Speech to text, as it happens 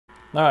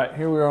All right,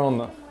 here we are on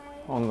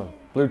the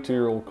blue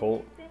 2-year-old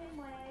colt.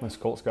 This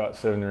colt's got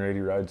 70 or 80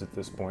 rides at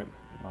this point,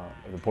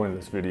 at the point of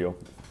this video.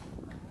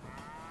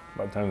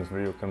 By the time this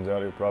video comes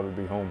out, he'll probably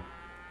be home.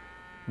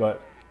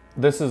 But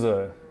this is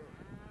a,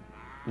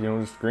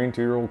 just green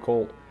 2-year-old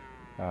colt.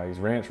 He's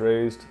ranch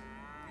raised,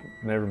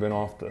 never been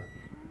off the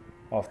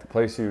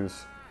place he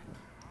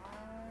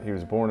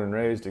was born and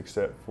raised,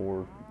 except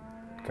for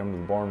coming to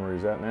the barn where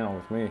he's at now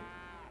with me.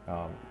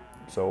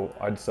 So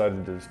I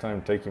decided it was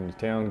time to take him to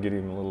town, get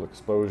him a little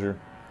exposure.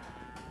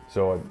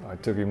 So I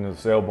took him to the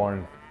sale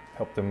barn,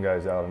 helped them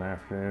guys out an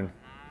afternoon.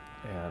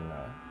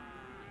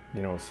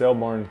 And, sale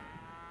barn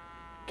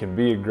can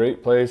be a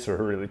great place or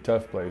a really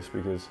tough place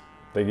because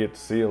they get to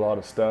see a lot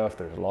of stuff.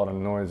 There's a lot of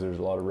noise, there's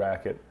a lot of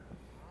racket.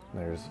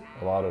 There's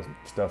a lot of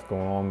stuff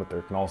going on, but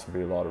there can also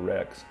be a lot of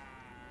wrecks.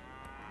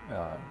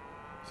 So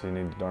you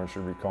need to darn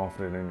sure be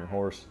confident in your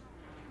horse.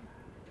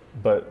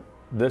 But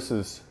this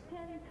is,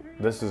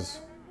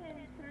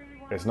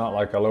 it's not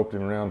like I loped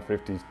him around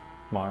 50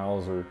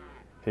 miles or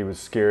he was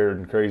scared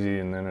and crazy,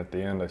 and then at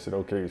the end I said,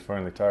 okay, he's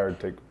finally tired,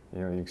 you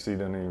can see he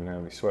doesn't even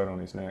have any sweat on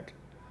his neck.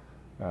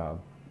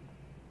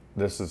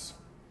 This is,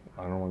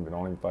 I don't know, we've been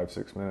on him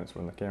 5-6 minutes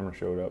when the camera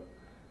showed up.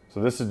 So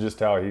this is just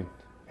how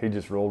he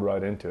just rolled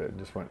right into it,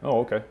 just went, oh,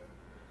 okay,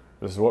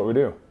 this is what we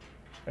do.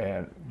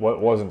 And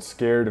wasn't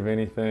scared of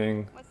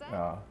anything.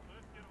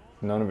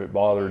 None of it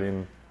bothered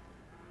him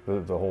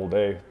the whole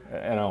day.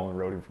 And I only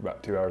rode him for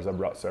about 2 hours. I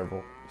brought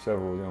several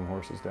young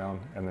horses down,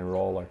 and they were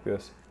all like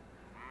this.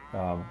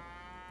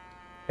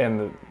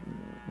 And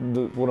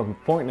what I'm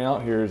pointing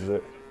out here is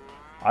that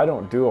I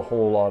don't do a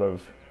whole lot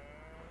of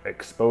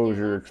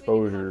exposure.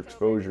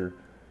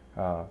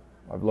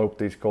 I've loped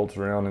these colts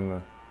around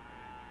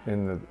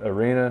in the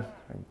arena.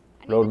 I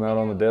rode them out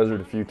on the desert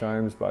a few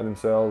times by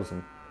themselves,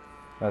 and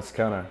that's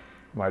kind of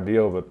my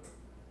deal. But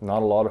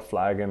not a lot of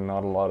flagging,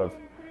 not a lot of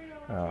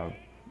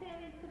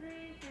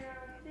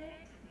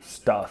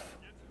stuff.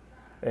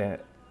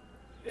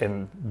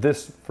 And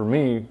this, for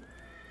me,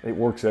 it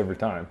works every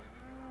time.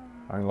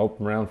 I can lope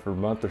them around for a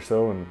month or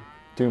so, and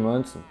 2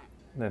 months, and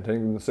then take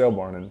them to the sale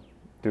barn and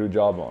do a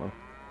job on them.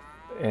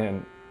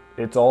 And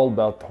it's all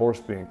about the horse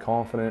being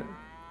confident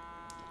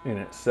in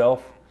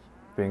itself,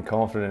 being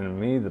confident in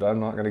me that I'm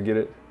not going to get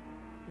it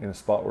in a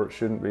spot where it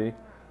shouldn't be,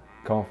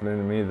 confident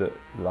in me that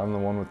I'm the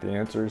one with the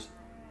answers,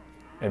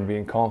 and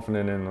being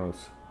confident in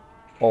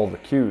all the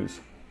cues,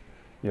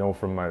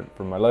 from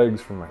my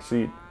legs, from my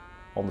seat,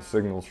 all the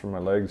signals from my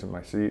legs and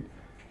my seat,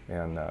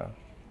 and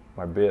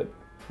my bit,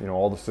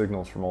 all the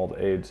signals from all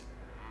the aids,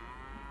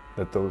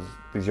 that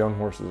these young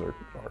horses are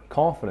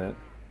confident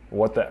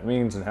what that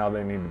means and how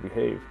they need to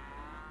behave,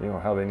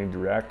 how they need to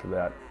react to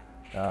that.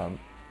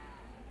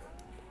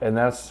 And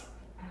that's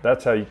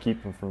how you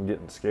keep them from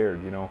getting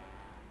scared.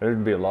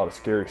 There'd be a lot of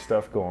scary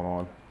stuff going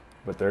on,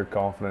 but they're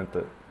confident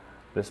that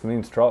this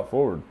means trot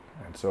forward,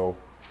 and so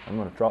I'm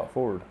going to trot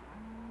forward.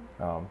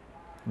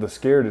 The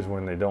scared is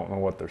when they don't know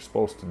what they're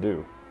supposed to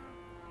do.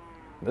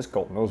 This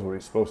colt knows what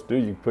he's supposed to do.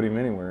 You can put him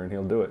anywhere and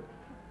he'll do it.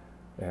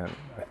 And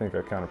I think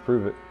I kind of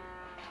prove it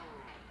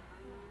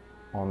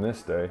on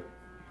this day.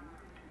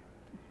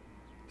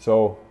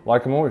 So,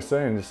 like I'm always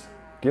saying, just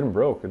get them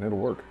broke and it'll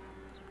work.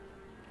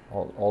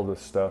 All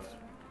this stuff,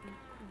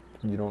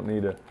 you don't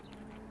need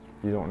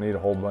a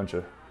whole bunch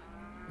of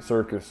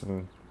circus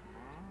and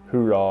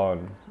hoorah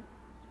and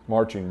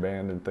marching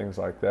band and things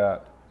like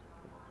that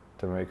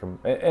to make them.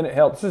 And it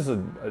helps. This is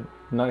a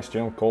nice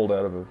gentle colt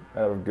out of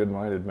a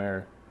good-minded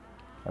mare.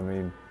 I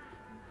mean,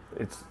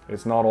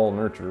 it's not all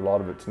nurture. A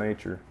lot of it's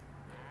nature.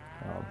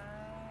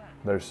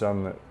 There's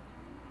some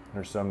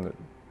that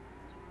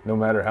no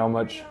matter how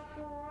much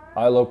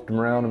I loped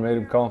them around and made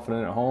them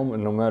confident at home,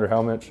 and no matter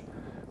how much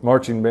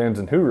marching bands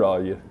and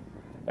hoorah you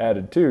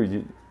added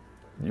to,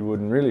 you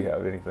wouldn't really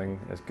have anything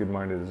as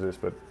good-minded as this.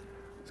 But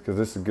it's because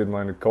this is a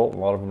good-minded colt,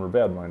 and a lot of them are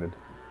bad-minded.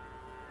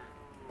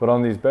 But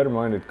on these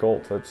better-minded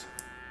colts,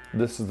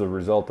 this is the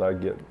result I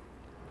get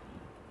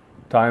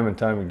time and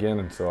time again,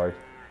 and so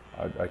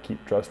I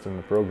keep trusting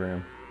the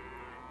program.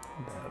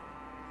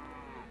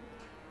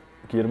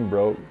 Get them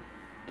broke,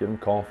 get them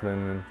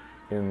confident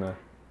in the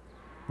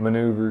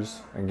maneuvers,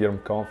 and get them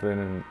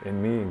confident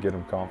in me, and get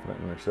them confident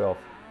in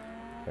themselves.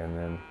 And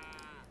then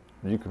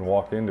you can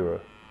walk into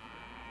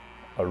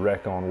a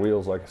wreck on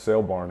wheels like a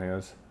sale barn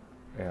is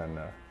and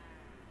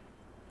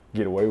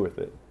get away with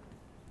it.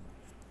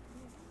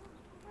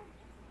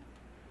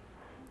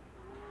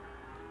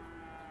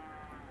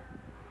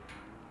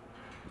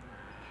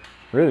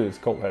 Really, this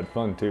colt had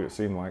fun too. It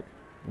seemed like,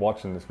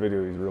 watching this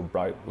video, he's real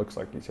bright. Looks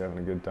like he's having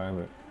a good time,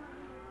 but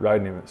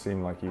riding him, it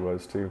seemed like he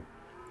was too.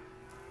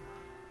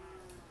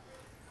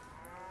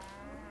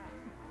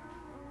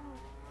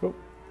 Oh,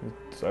 he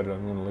decided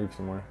I'm going to leave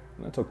somewhere.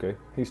 That's okay.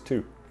 He's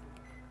 2.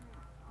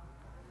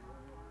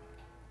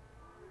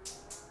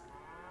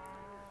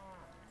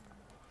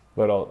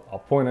 But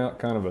I'll point out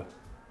kind of a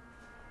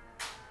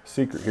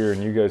secret here,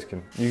 and you guys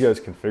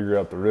can figure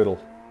out the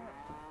riddle.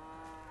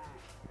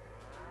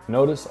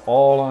 Notice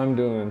all I'm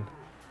doing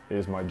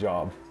is my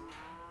job.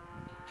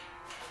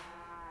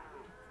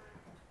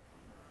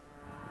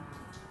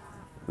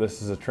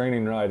 This is a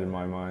training ride in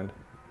my mind,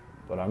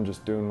 but I'm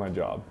just doing my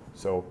job.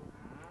 So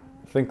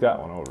think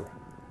that one over.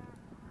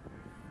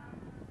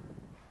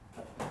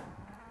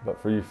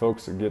 But for you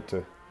folks that get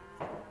to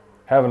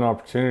have an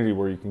opportunity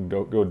where you can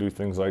go do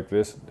things like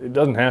this, it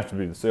doesn't have to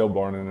be the sale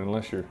barn, and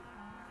unless you're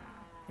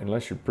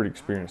pretty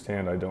experienced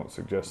hand, I don't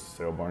suggest the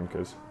sale barn,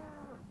 because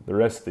the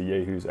rest of the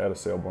yahoos at a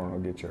sale barn will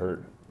get you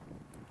hurt,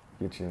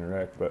 get you in a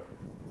wreck. But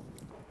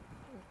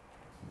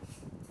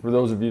for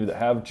those of you that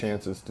have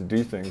chances to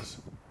do things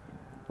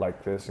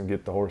like this and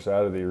get the horse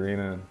out of the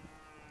arena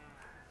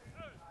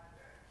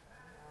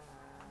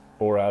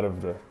or out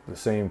of the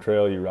same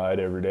trail you ride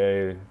every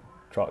day,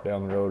 trot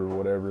down the road or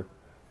whatever,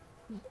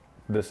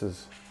 this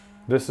is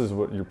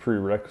what your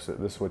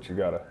prerequisite. This is what you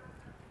gotta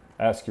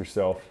ask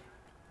yourself.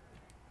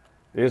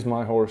 Is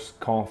my horse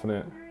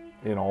confident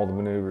in all the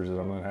maneuvers that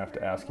I'm gonna have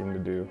to ask him to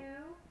do?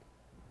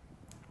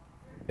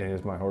 And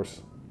is my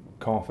horse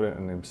confident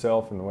in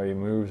himself and the way he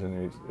moves,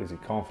 and is he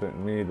confident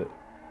in me that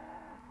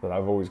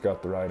I've always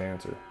got the right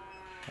answer?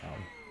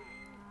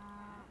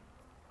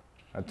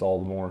 That's all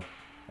the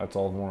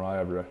more I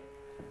ever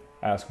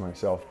ask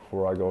myself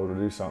before I go to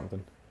do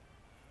something.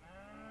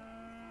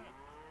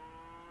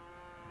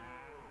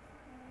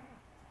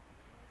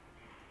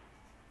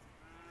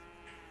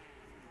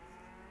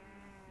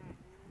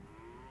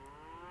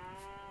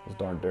 Those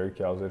darn dairy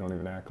cows, they don't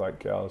even act like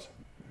cows.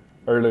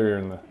 Earlier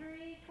in the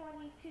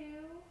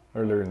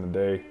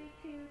day,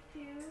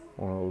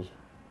 one of those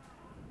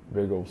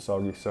big old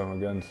soggy son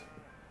of guns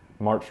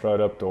marched right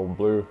up to old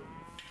Blue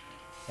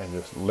and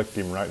just licked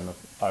him right in the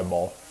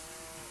eyeball.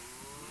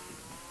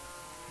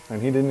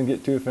 And he didn't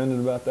get too offended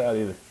about that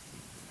either.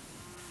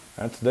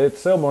 That's the day at the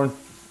sale barn.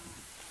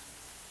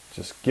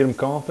 Just get him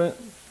confident,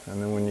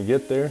 and then when you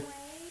get there,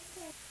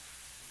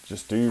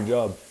 just do your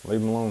job.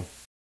 Leave him alone.